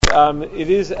It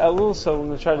is Elul, so we're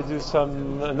going to try to do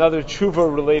another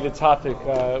tshuva related topic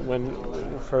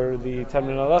for the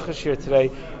 10-minute halacha here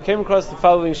today. Came across the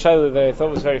following shaila that I thought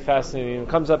was very fascinating. It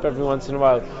comes up every once in a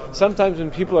while. Sometimes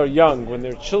when people are young, when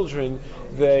they're children,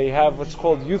 they have what's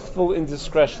called youthful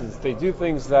indiscretions. They do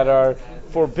things that are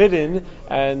forbidden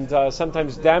and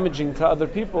sometimes damaging to other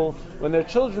people when they're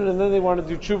children, and then they want to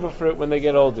do tshuva for it when they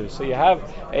get older. So you have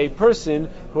a person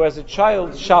who, as a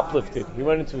child, shoplifted. He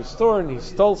went into a store and he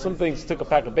stole some things, took a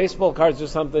pack of baseball cards or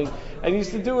something, and he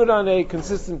used to do it on a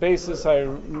consistent basis.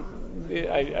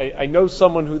 I know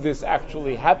someone who this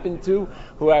actually happened to,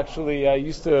 who actually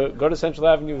used to go to Central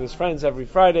Avenue with his friends every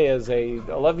Friday as a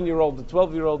 11-year-old, a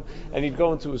 12-year-old, and he'd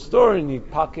go into a store and he'd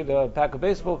pocket a pack of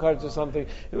baseball cards or something.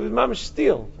 It was mamash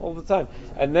steal all the time.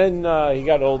 And then he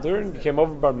got older and became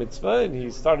over bar mitzvah, and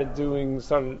he started doing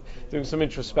some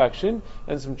introspection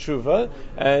and some tshuva,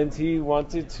 and he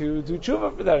wanted to do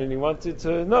tshuva for that, and he wanted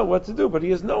to know what to do, but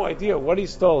he has no idea what he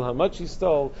stole, how much he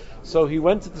stole. So he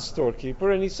went to the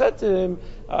storekeeper and he said to him,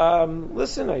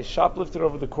 listen, I shoplifted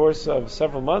over the course of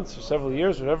several months or several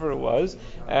years, whatever it was,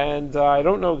 and I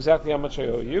don't know exactly how much I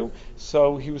owe you.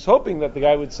 So he was hoping that the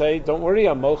guy would say, don't worry,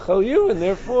 I'm mochel you, and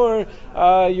therefore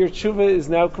your tshuva is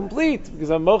now complete, because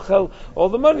I'm mochel all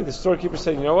the money. The storekeeper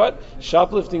said, you know what,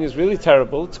 shoplifting is really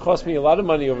terrible. It's cost me a lot of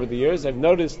money over the years. I've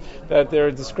noticed that there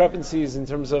are discrepancies in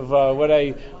terms of what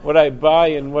I buy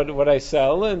and what I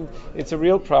sell, and it's a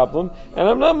real problem, and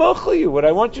I'm not mochel you. What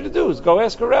I want you to do is go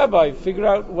ask a rabbi, figure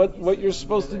out what you're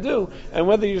supposed to do, and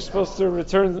whether you're supposed to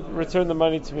return the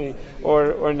money to me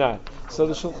or not. So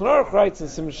the Shulchan Aruch writes in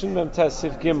Simshin Mem Tes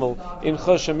Sif Gimel in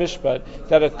Choshen Mishpat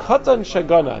that a katan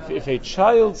shaganav, if a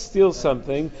child steals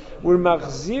something, we're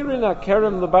machzirin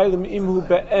hakerem lebaylim imhu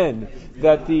be'en,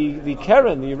 that the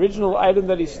keren, the original item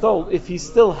that he stole, if he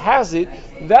still has it,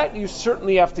 that you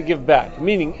certainly have to give back.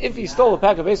 Meaning, if he stole a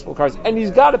pack of baseball cards, and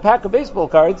he's got a pack of baseball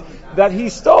cards that he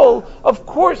stole, of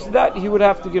course that he would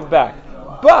have to give back.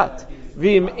 But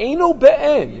V'im eino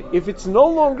be'en, if it's no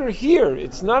longer here,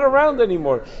 it's not around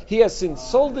anymore, he has since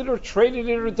sold it or traded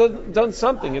it or done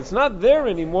something, it's not there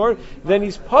anymore, then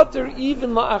he's pater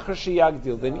even la'achar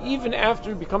sheyagdil. Then even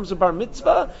after he becomes a bar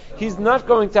mitzvah, he's not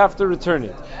going to have to return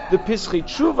it. The Pischei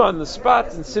Tshuva on the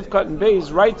spot in Sifkat and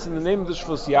Beis writes in the name of the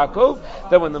Shvus Yaakov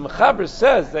that when the Mechaber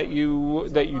says that you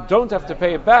don't have to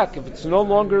pay it back if it's no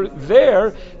longer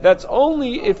there, that's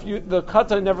only if the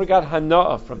kata never got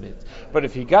hana'ah from it. But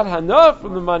if he got hana'ah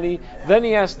from the money, then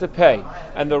he has to pay.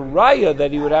 And the raya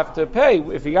that he would have to pay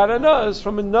if he got hana'ah is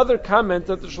from another comment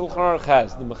that the Shulchan Aruch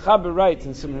has. The Mechaber writes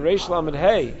in Simon Reish Lamed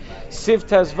Hey, Sif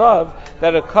Tezvav,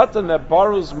 that a katan that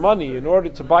borrows money in order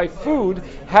to buy food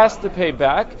has to pay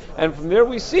back. And from there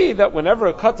we see that whenever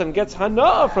a katan gets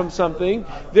hana'ah from something,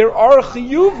 there are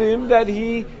chiyuvim that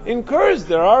he incurs.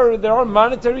 There are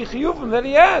monetary chiyuvim that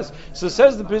he has. So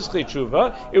says the Pischei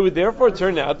Tshuva, it would therefore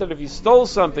turn out that if he stole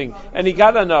something and he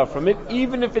got hana'ah from it,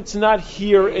 even if it's not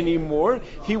here anymore,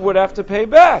 he would have to pay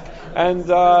back. And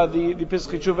the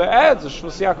Pischei Tshuva adds, the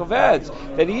Shvus Yaakov adds,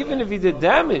 that even if he did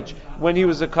damage when he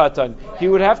was a katan, he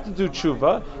would have to do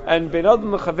tshuva. And Ben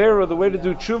Adam L'Chavero, the way to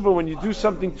do tshuva when you do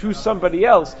something to somebody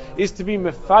else is to be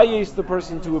mefayes the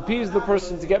person, to appease the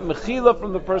person, to get mechila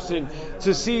from the person,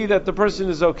 to see that the person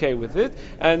is okay with it.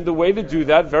 And the way to do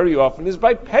that very often is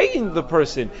by paying the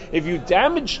person. If you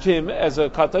damaged him as a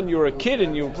katan, you were a kid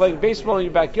and you were playing baseball in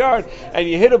your backyard and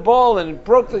you hit a ball and it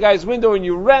broke the guy's window and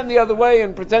you ran the other way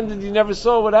and pretended you never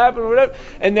saw what happened or whatever,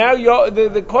 and now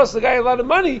it cost the guy a lot of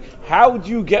money, how do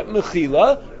you get mechila?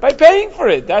 By paying for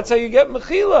it. That's how you get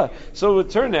mechila. So it would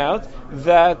turn out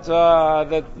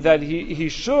that he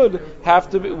should have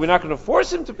to be, we're not going to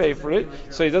force him to pay for it,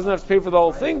 so he doesn't have to pay for the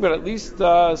whole thing, but at least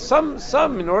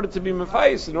some in order to be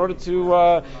mefayis, in order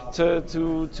to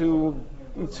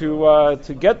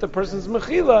get the person's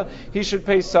mechila, he should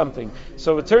pay something.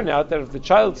 So it turned out that if the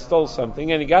child stole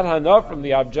something and he got hana'ah from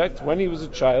the object when he was a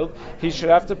child, he should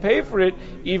have to pay for it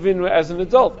even as an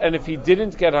adult. And if he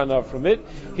didn't get hana'ah from it,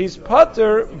 he's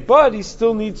pater, but he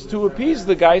still needs to appease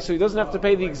the guy, so he doesn't have to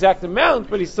pay the exact amount,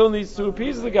 but he still needs to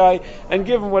appease the guy and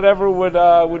give him whatever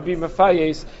would be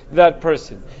mefayes that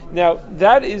person. Now,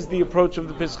 that is the approach of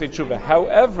the Pischei Tshuva.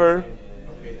 However,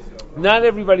 not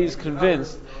everybody is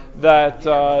convinced that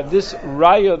this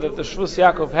raya that the Shvus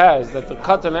Yaakov has, that the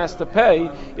katan has to pay,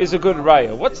 is a good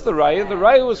raya. What's the raya? The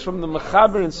raya was from the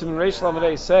Mechaber in Siman Reish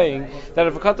Lamed saying that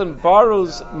if a katan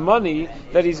borrows money,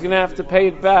 that he's going to have to pay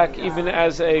it back even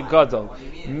as a gadol.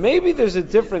 Maybe there's a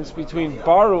difference between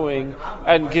borrowing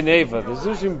and geneva. There's a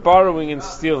difference between borrowing and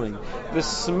stealing. The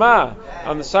Sma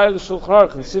on the side of the Shulchan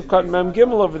Aruch and Sivkat Mem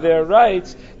Gimel over there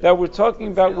writes that we're talking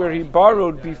about where he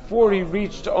borrowed before he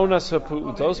reached Onas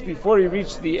HaPu'utos, before he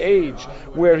reached the age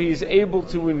where he's able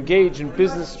to engage in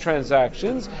business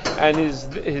transactions, and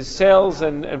his sales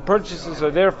and purchases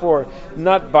are therefore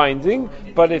not binding.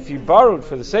 But if he borrowed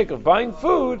for the sake of buying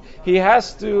food, he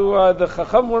has to, the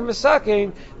Chacham were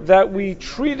misakein, that we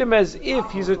treat him as if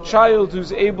he's a child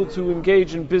who's able to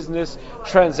engage in business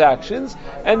transactions,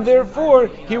 and therefore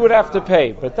he would have to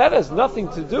pay. But that has nothing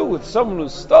to do with someone who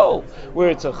stole, where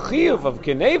it's a chiyuv of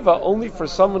geneva only for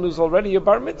someone who's already a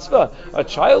bar mitzvah. A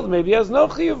child maybe has no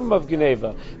chiyuvim of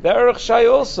geneva. The Erech Shai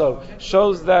also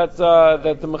shows that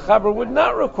that the Mechaber would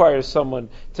not require someone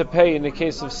to pay in the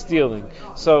case of stealing.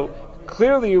 So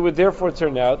clearly, it would therefore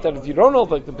turn out that if you don't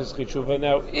hold like the Pischei Tshuva,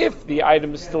 now if the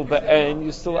item is still be'en,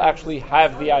 you still actually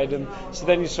have the item, so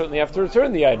then you certainly have to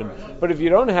return the item. But if you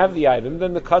don't have the item,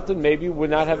 then the katan maybe would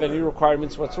not have any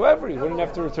requirements whatsoever. He wouldn't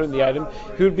have to return the item.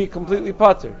 He would be completely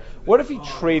patur. What if he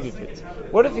traded it?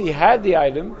 What if he had the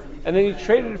item and then he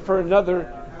traded it for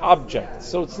another object?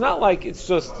 So it's not like it's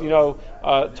just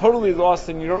totally lost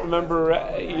and you don't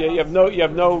remember. You have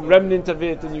no remnant of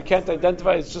it and you can't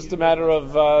identify. It's just a matter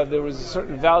of there was a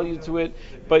certain value to it,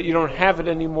 but you don't have it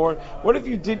anymore. What if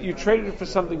you traded it for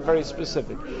something very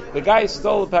specific? The guy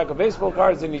stole a pack of baseball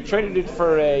cards and he traded it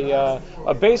for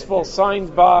a baseball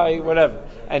signed by whatever,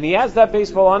 and he has that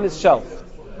baseball on his shelf.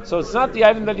 So it's not the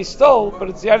item that he stole, but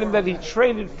it's the item that he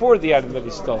traded for the item that he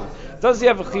stole. Does he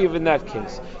have a chiyuv in that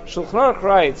case? Shulchan Aruch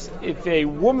writes, if a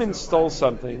woman stole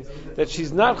something, that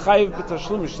she's not chayiv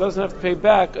b'tashlum, she doesn't have to pay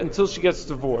back until she gets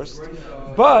divorced.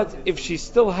 But if she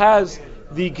still has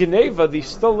the geneva, the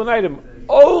stolen item,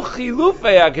 o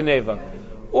chilufei geneva,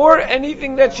 or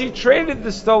anything that she traded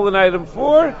the stolen item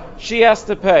for, she has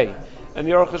to pay. And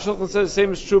the Aruch HaShulchan says the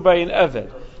same is true by an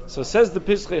eved. So says the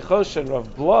Pischei Choshen,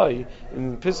 Rav Bloi,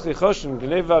 in Pischei Choshen,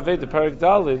 Geneva Aved, the Parak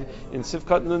Dalid, in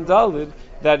Sivkat Nun Dalid,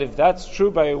 that if that's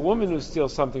true by a woman who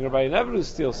steals something or by an Eved who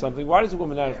steals something, why does a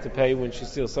woman not have to pay when she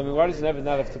steals something? Why does an Eved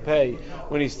not have to pay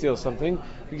when he steals something?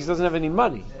 Because he doesn't have any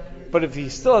money. But if he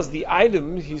still has the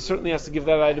item, he certainly has to give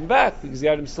that item back, because the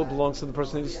item still belongs to the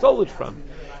person that he stole it from.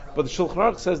 But the Shulchan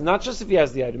Aruch says not just if he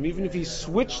has the item, even if he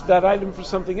switched that item for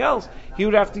something else, he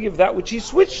would have to give that which he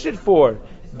switched it for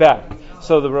back.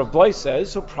 So the Rav Blai says,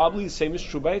 so probably the same is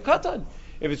true by a katan.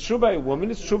 If it's true by a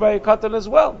woman, it's true by a katan as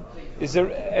well. Is there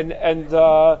and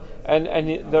the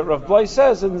Rav Blai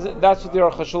says, and that's what the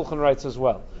Aruch HaShulchan writes as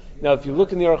well. Now, if you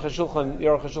look in the Aruch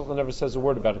HaShulchan never says a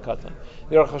word about a katan.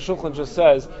 The Aruch HaShulchan just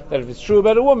says that if it's true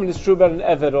about a woman, it's true about an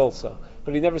eved also.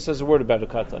 But he never says a word about a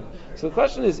katan. So the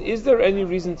question is there any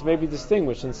reason to maybe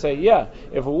distinguish and say, yeah,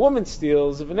 if a woman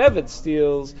steals, if an eved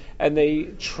steals, and they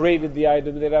traded the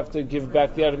item, they'd have to give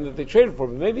back the item that they traded for.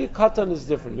 But maybe a katan is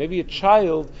different. Maybe a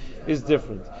child is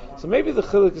different. So maybe the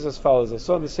chiluk is as follows. I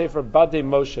saw in the Sefer Badei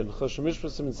Moshe, Choshen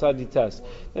Mishpasim and Sadi Test.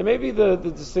 And maybe the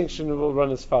distinction will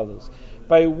run as follows.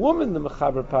 By a woman, the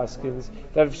Mechaber paskins,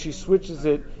 that if she switches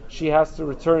it, she has to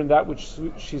return that which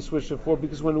she switched it for,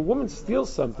 because when a woman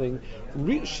steals something,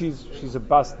 she's a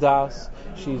bas das,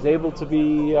 she's able to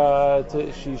be,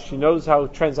 she knows how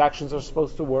transactions are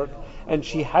supposed to work, and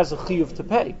she has a chiyuv to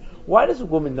pay. Why does a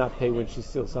woman not pay when she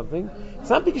steals something? It's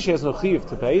not because she has no chiyuv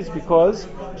to pay, it's because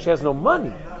she has no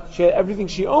money. Everything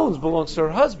she owns belongs to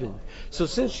her husband. So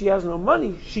since she has no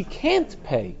money, she can't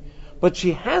pay. But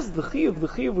she has the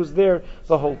chiyuv was there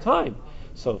the whole time.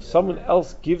 So if someone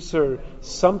else gives her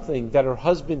something that her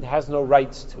husband has no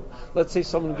rights to, let's say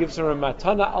someone gives her a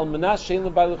matana almanah she'en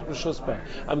lebaylich reshus ba.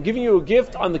 I'm giving you a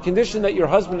gift on the condition that your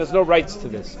husband has no rights to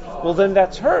this. Well, then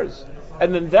that's hers.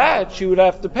 And then that she would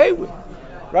have to pay with.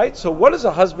 Right? So what does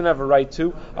a husband have a right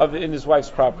to in his wife's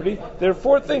property? There are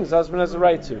four things the husband has a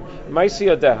right to.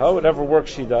 Maisi adeha, whatever work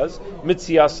she does.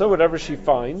 Mitziasa, whatever she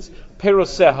finds.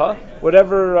 Peroseha,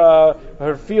 whatever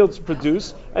her fields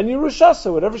produce. And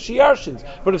Yerushasa, whatever she yarshins.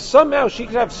 But if somehow she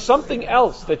could have something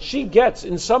else that she gets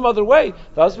in some other way,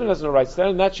 the husband has no rights to that,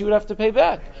 and that she would have to pay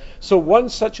back. So one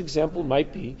such example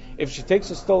might be if she takes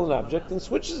a stolen object and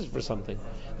switches it for something.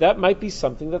 That might be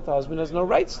something that the husband has no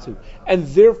rights to, and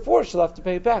therefore she'll have to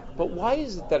pay it back. But why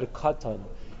is it that a katan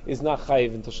is not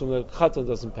chayiv until a katan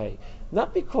doesn't pay?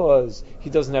 Not because he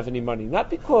doesn't have any money,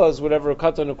 not because whatever a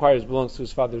katan acquires belongs to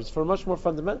his father. It's for a much more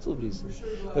fundamental reason.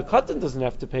 The katan doesn't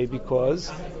have to pay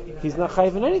because he's not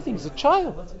chayiv in anything. He's a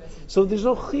child, so there's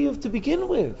no chiyuv to begin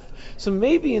with. So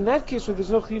maybe in that case where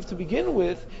there's no chiyuv to begin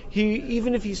with,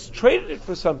 even if he's traded it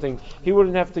for something, he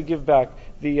wouldn't have to give back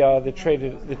the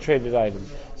traded item.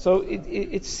 So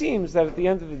it seems that at the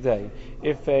end of the day,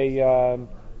 if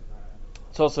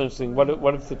it's also interesting.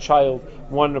 What if the child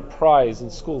won a prize in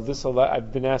school?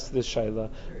 I've been asked this shayla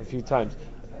a few times.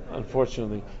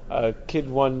 Unfortunately, a kid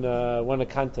won a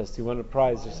contest. He won a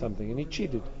prize or something, and he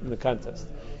cheated in the contest.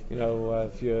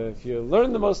 If you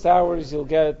learn the most hours, you'll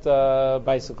get a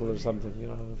bicycle or something.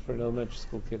 For an elementary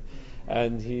school kid.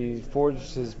 And he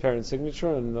forged his parents' signature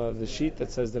on the sheet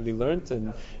that says that he learned,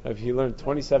 and if he learned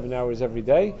 27 hours every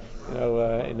day,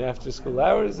 in after-school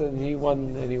hours, and he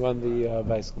won the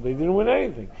bicycle. But he didn't win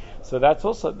anything. So that's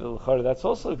also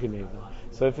Geneva.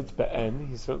 So if it's be'en,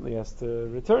 he certainly has to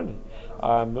return it.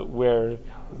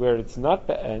 Where it's not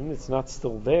be'en, it's not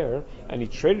still there, and he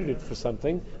traded it for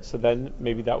something, so then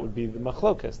maybe that would be the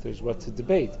machlokas. There's what to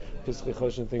debate. Piskei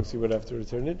Choshen thinks he would have to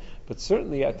return it, but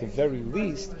certainly at the very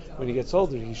least, when he gets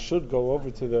older, he should go over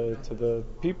to the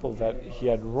people that he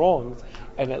had wronged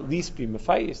and at least be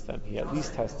mefayis them. He at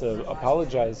least has to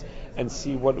apologize and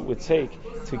see what it would take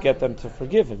to get them to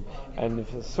forgive him. And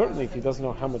if he doesn't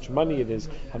know how much money it is,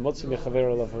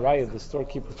 the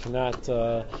storekeeper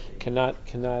cannot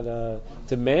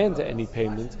demand any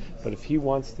payment. But if he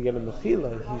wants to get a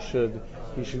mechila,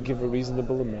 he should give a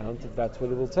reasonable amount, if that's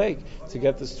what it will take to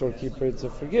get the storekeeper to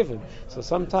forgive him. So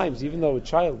sometimes, even though a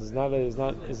child is not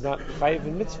chayiv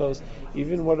in mitzvos,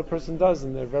 even what a person does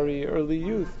in their very early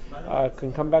youth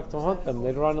can come back to haunt them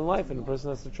later on in life, and a person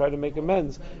has to try to make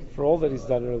amends for all that he's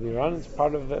done earlier on. It's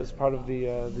part of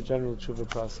the general tshuva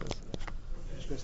process.